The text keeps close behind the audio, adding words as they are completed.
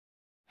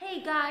Hey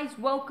guys,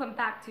 welcome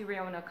back to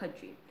Riona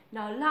Country.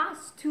 Now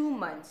last 2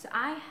 months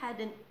I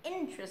had an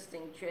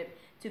interesting trip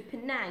to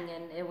Penang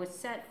and it was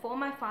set for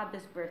my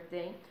father's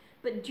birthday.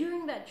 But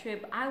during that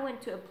trip I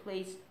went to a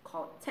place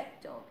called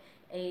Tech Dome,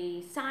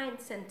 a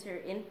science center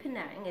in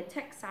Penang, a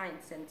tech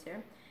science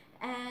center,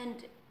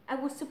 and I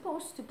was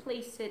supposed to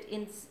place it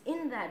in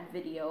that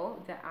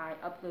video that I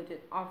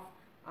uploaded of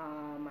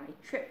my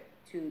trip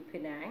to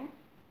Penang.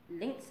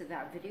 Links to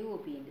that video will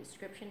be in the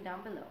description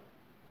down below.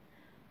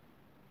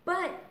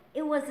 But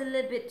it was a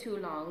little bit too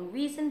long.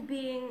 Reason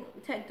being,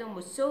 Tech Dome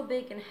was so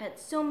big and had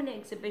so many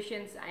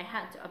exhibitions, I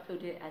had to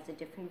upload it as a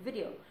different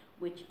video,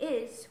 which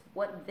is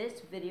what this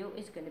video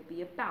is going to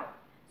be about.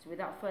 So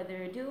without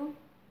further ado,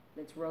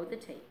 let's roll the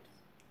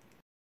tapes.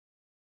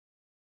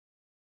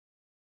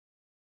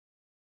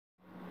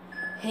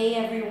 Hey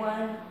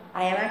everyone,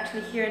 I am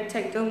actually here in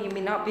Tech Dome. You may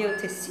not be able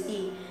to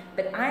see,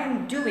 but I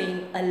am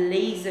doing a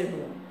laser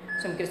room.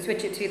 So I'm going to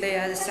switch it to the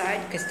other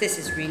side because this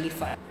is really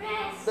fun.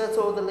 That's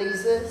all the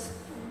lasers.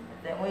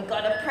 Then we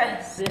gotta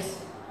press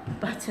this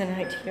button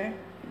right here.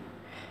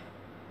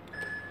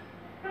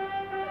 59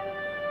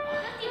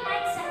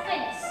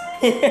 seconds.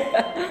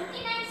 59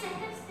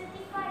 seconds,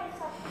 35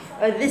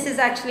 seconds. This is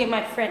actually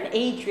my friend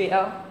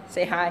Adriel.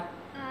 Say hi.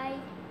 Hi.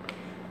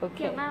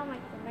 Okay. Now my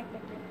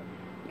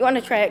You want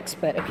to try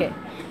Expert? Okay.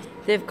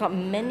 They've got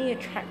many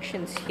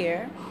attractions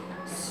here.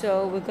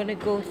 So we're gonna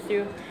go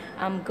through.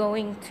 I'm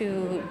going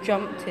to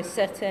jump to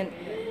certain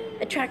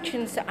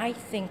attractions that I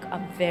think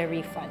are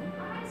very fun.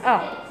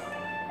 Oh,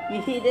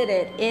 he did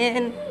it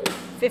in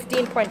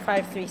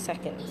 15.53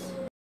 seconds.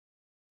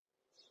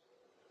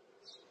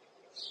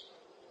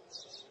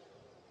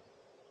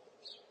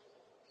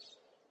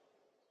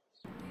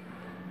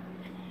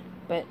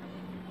 But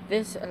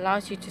this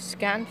allows you to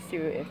scan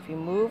through. If you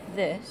move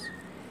this,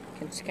 you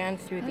can scan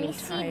through the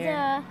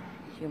entire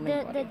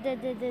human body.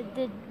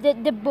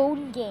 the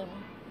bone game.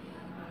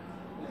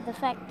 The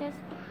factories.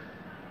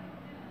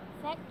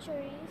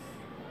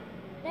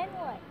 Then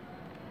what?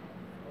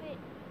 Wait,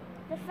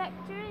 the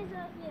factories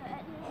are here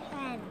at his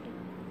hand.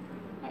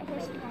 At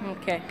his hand.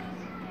 Okay.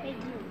 Hey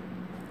you.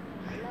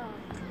 Hello.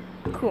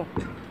 Cool.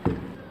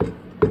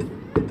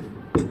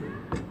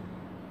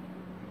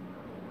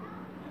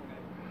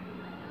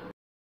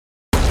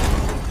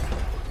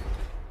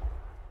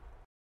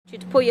 You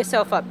to pull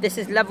yourself up. This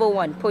is level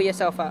 1. Pull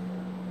yourself up.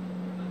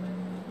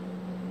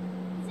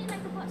 Is it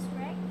like a bus,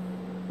 right?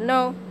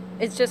 No,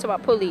 it's just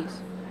about pulleys.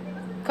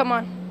 Come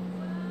on.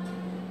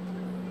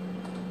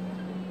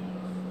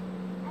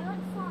 I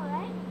won't fall,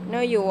 right? No,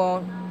 you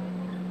won't.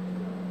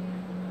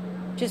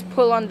 Just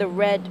pull on the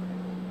red.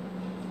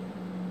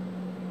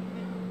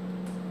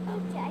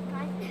 Okay, I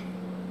can't.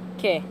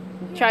 Okay,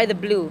 try the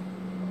blue.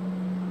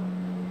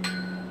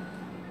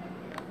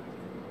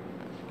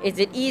 Is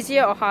it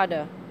easier or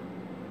harder?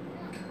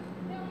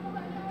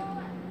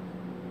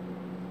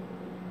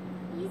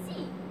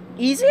 Easy.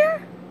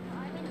 Easier? Oh,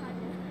 I mean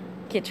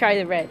harder. Okay, try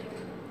the red.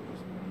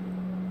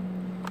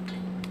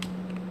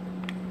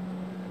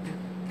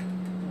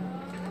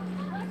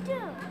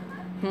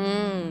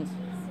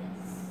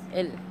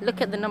 Look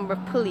at the number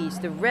of pulleys.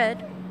 The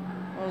red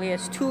only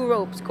has 2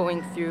 ropes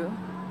going through.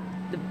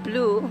 The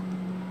blue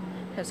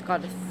has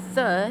got a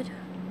 3rd.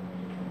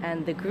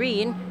 And the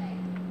green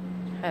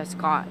has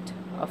got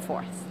a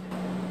 4th.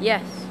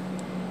 Yes.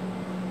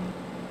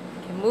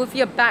 Okay, move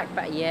your back.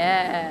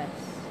 Yes.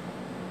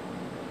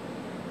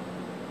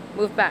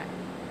 Move back.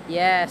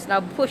 Yes.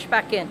 Now push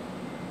back in.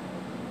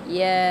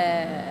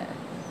 Yes.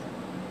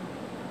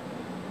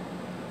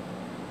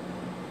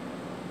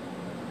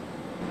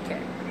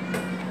 Okay.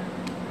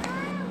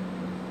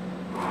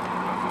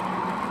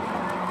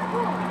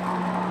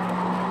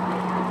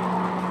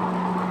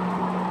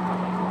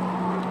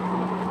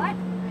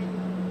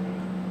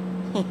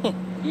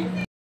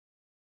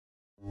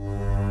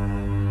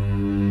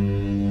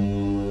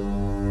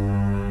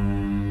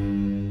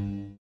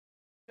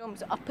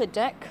 Dome's upper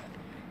deck.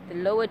 The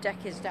lower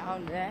deck is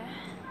down there.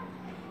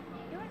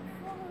 Don't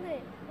fall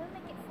it. Don't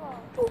make it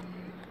fall.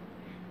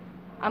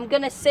 I'm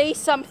gonna say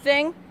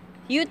something.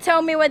 You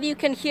tell me whether you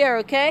can hear,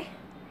 okay?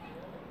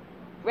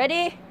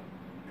 Ready?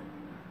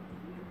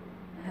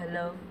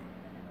 Hello?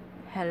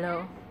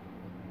 Hello?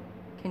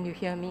 Can you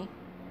hear me?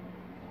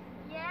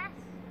 Yes.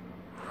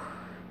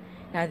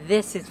 Now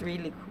this is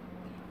really cool.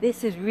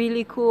 This is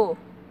really cool.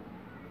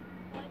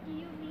 What do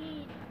you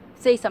mean?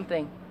 Say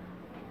something.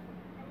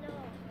 Hello.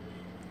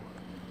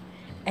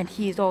 And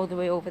he's all the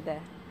way over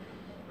there.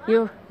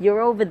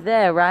 You're over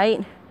there, right?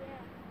 Yeah.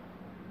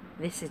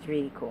 This is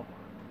really cool.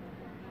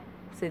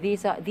 So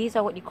these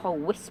are what you call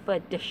whisper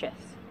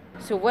dishes.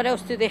 So what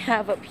else do they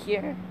have up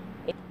here?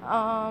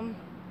 A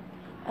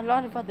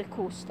lot of other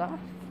cool stuff.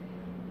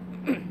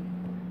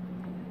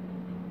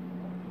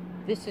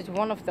 This is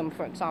one of them,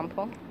 for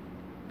example.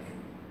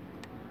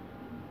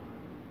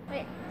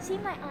 Wait, see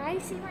my eye?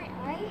 See my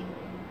eye?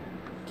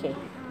 Okay.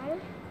 My eye?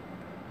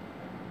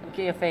 Look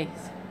at your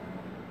face.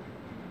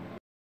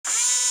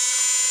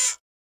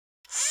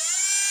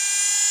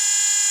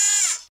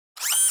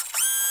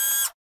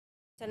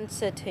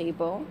 Sensor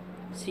table.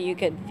 So you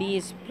get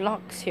these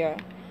blocks here.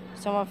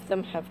 Some of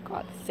them have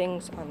got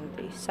things on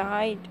the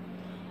side,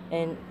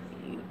 and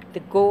the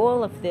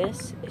goal of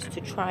this is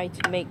to try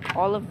to make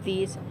all of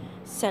these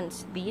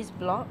sense these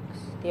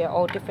blocks. They are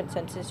all different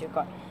sensors. You've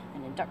got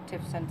an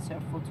inductive sensor,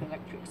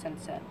 photoelectric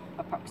sensor,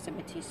 a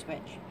proximity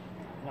switch,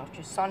 an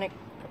ultrasonic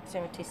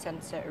proximity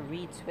sensor, a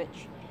read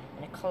switch,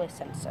 and a color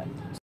sensor.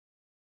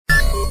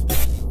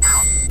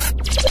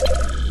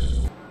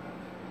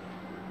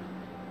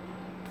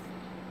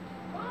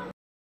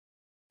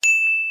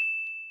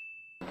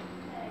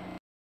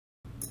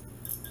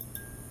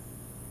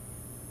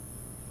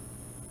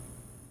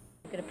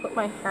 I'm gonna put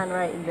my hand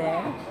right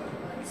there.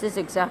 This is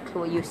exactly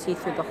what you see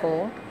through the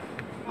hole.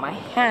 My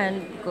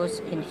hand goes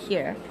in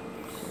here.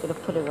 I'm gonna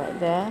put it right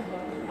there.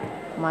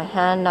 My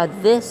hand, now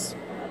this,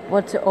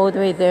 what's all the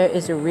way there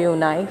is a real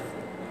knife.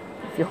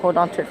 If you hold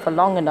on to it for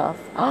long enough,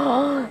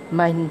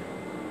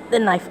 the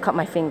knife cut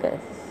my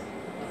fingers.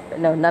 But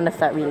no, none of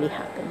that really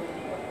happened.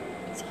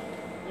 See?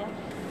 Yeah.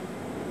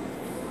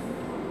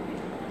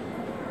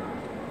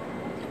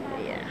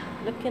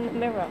 Look in the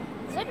mirror.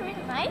 Is that a real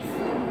knife?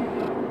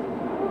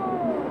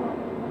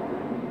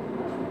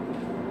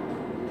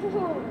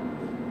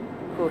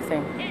 Cool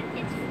thing.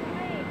 It's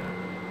fine.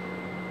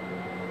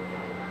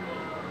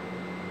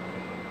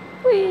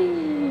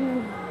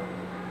 Whee!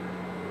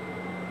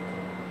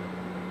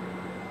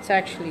 It's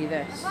actually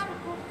this. What a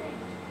cool thing.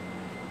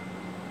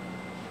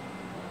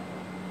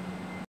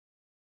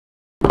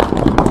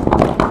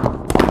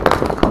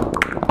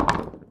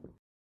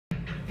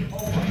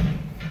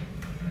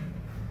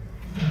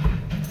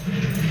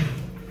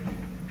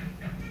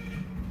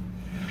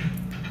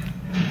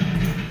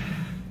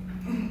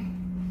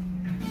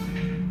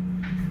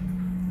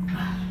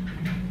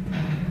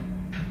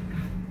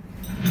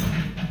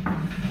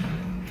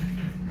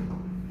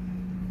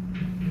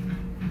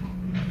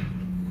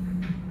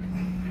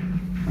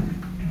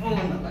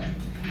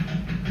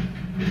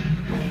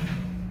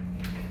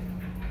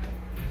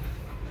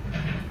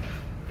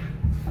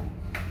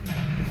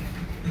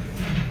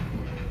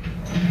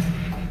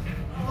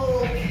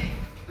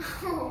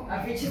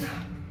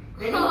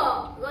 Ready?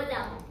 Oh, go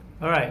down.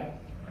 All right.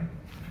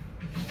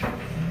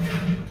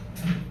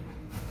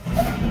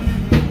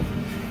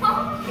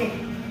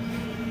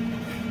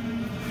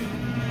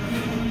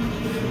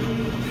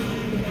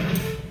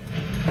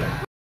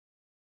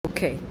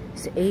 Okay,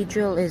 so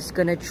Adriel is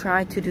gonna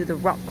try to do the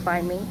rock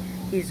climbing.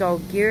 He's all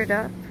geared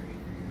up.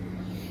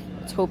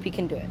 Let's hope he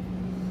can do it.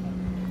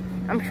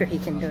 I'm sure he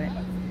can do it.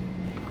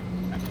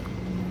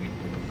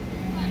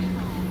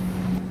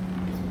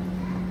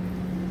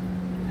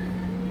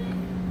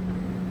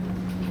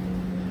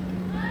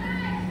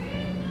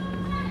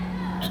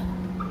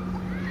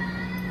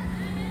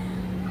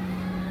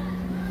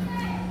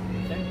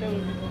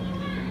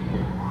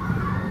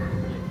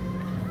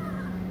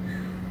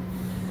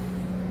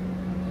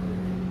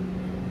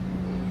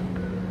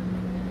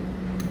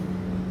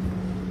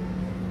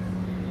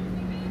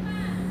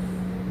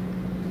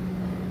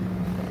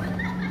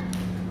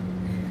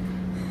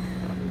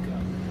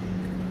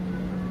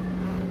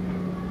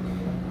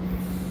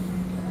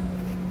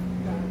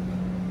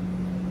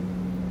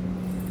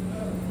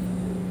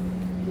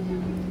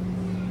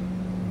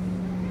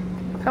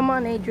 Come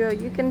on, Adriel,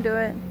 you can do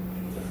it.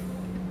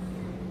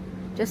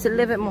 Just a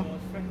little bit more.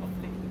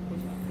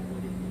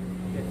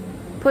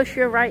 Push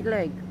your right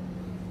leg.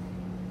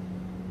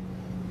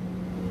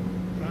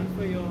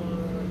 Transfer your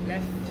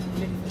left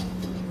leg.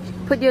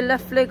 Put your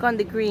left leg on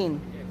the green.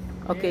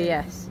 Yes. Okay,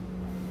 yes.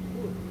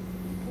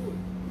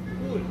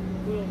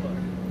 Pull over.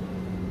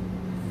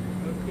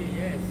 Okay,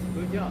 yes.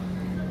 Good job.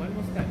 One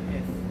more step,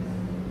 yes.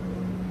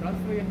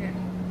 Transfer your hand.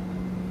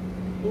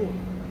 Pull.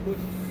 Push.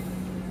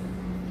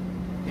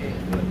 Okay,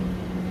 good.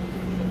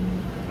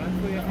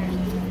 Transfer your hand.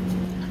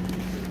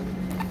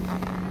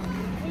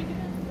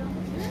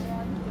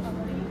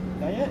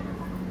 Diet?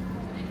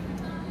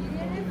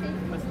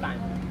 First time.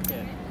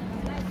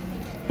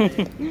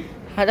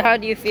 Yeah. How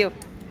do you feel?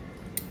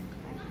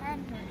 My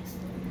hand hurts.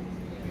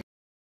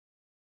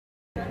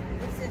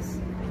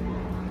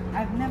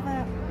 I've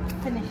never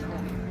finished them.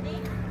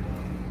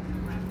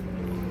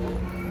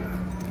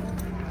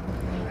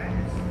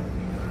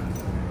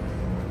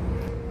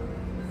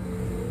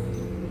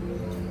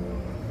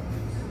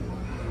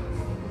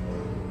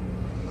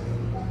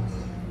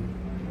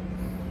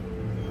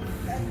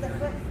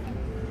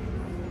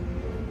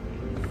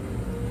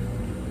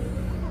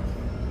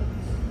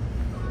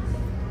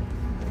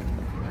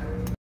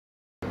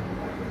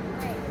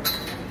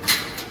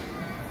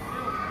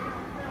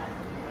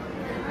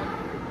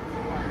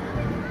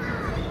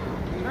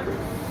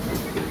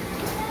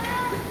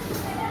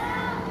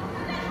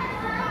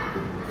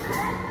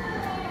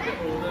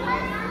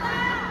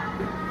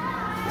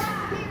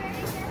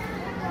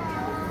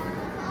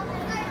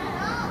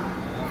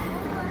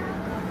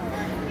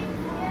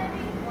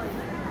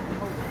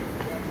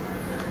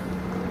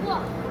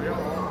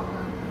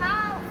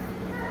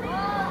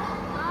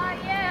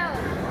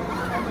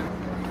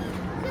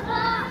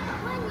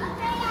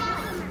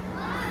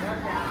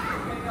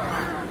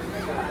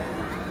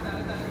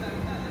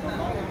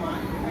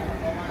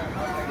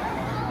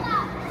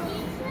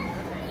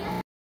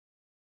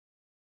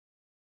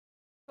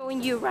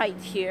 showing you right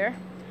here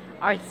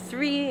are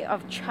 3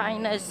 of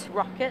China's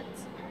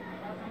rockets.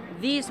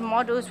 These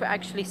models were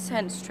actually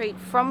sent straight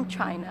from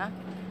China.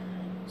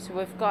 So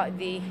we've got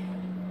the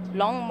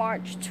Long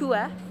March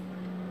 2F.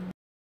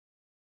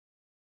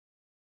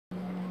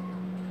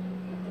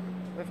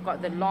 We've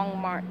got the Long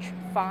March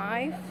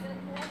 5.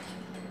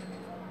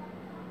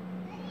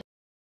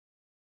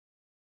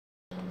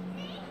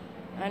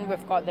 And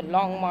we've got the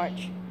Long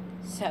March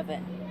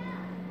 7.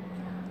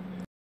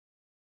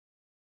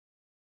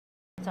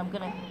 So I'm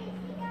gonna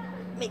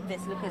make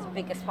this look as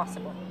big as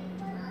possible.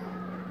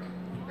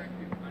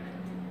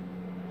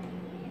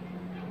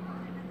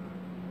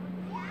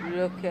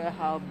 Look at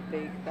how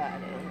big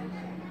that is.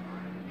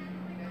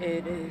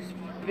 It is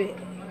big.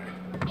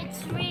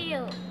 It's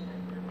real.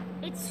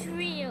 It's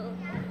real.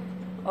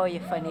 Oh,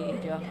 you're funny,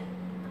 Angel.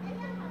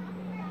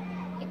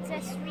 It's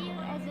as real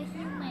as a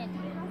human.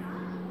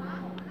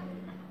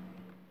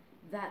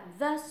 That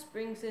thus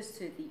brings us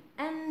to the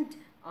end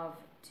of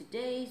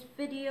today's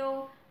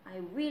video. I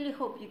really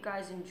hope you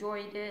guys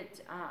enjoyed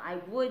it. I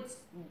would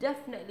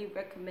definitely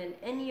recommend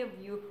any of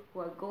you who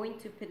are going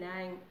to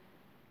Penang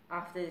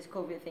after this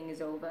COVID thing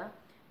is over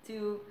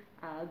to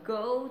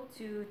go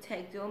to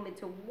Tech Dome.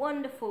 It's a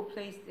wonderful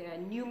place. There are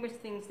numerous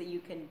things that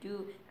you can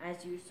do,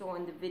 as you saw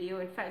in the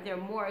video. In fact, there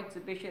are more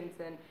exhibitions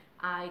than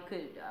I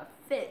could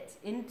fit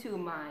into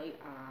my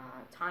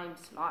time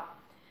slot.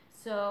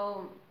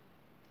 So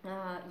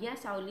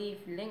yes, I'll leave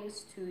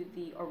links to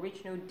the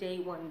original day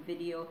 1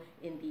 video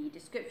in the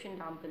description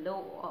down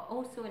below, or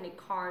also in a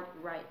card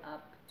right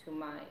up to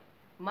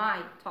my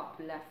top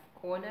left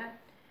corner.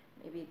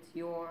 Maybe it's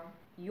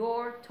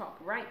your top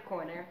right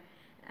corner.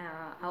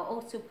 I'll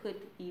also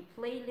put the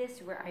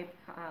playlist where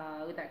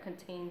that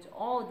contains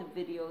all the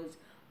videos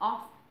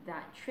of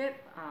that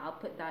trip. I'll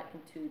put that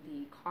into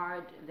the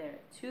card there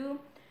too.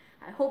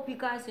 I hope you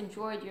guys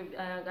enjoyed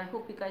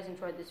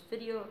this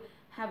video.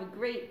 Have a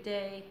great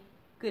day.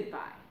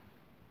 Goodbye.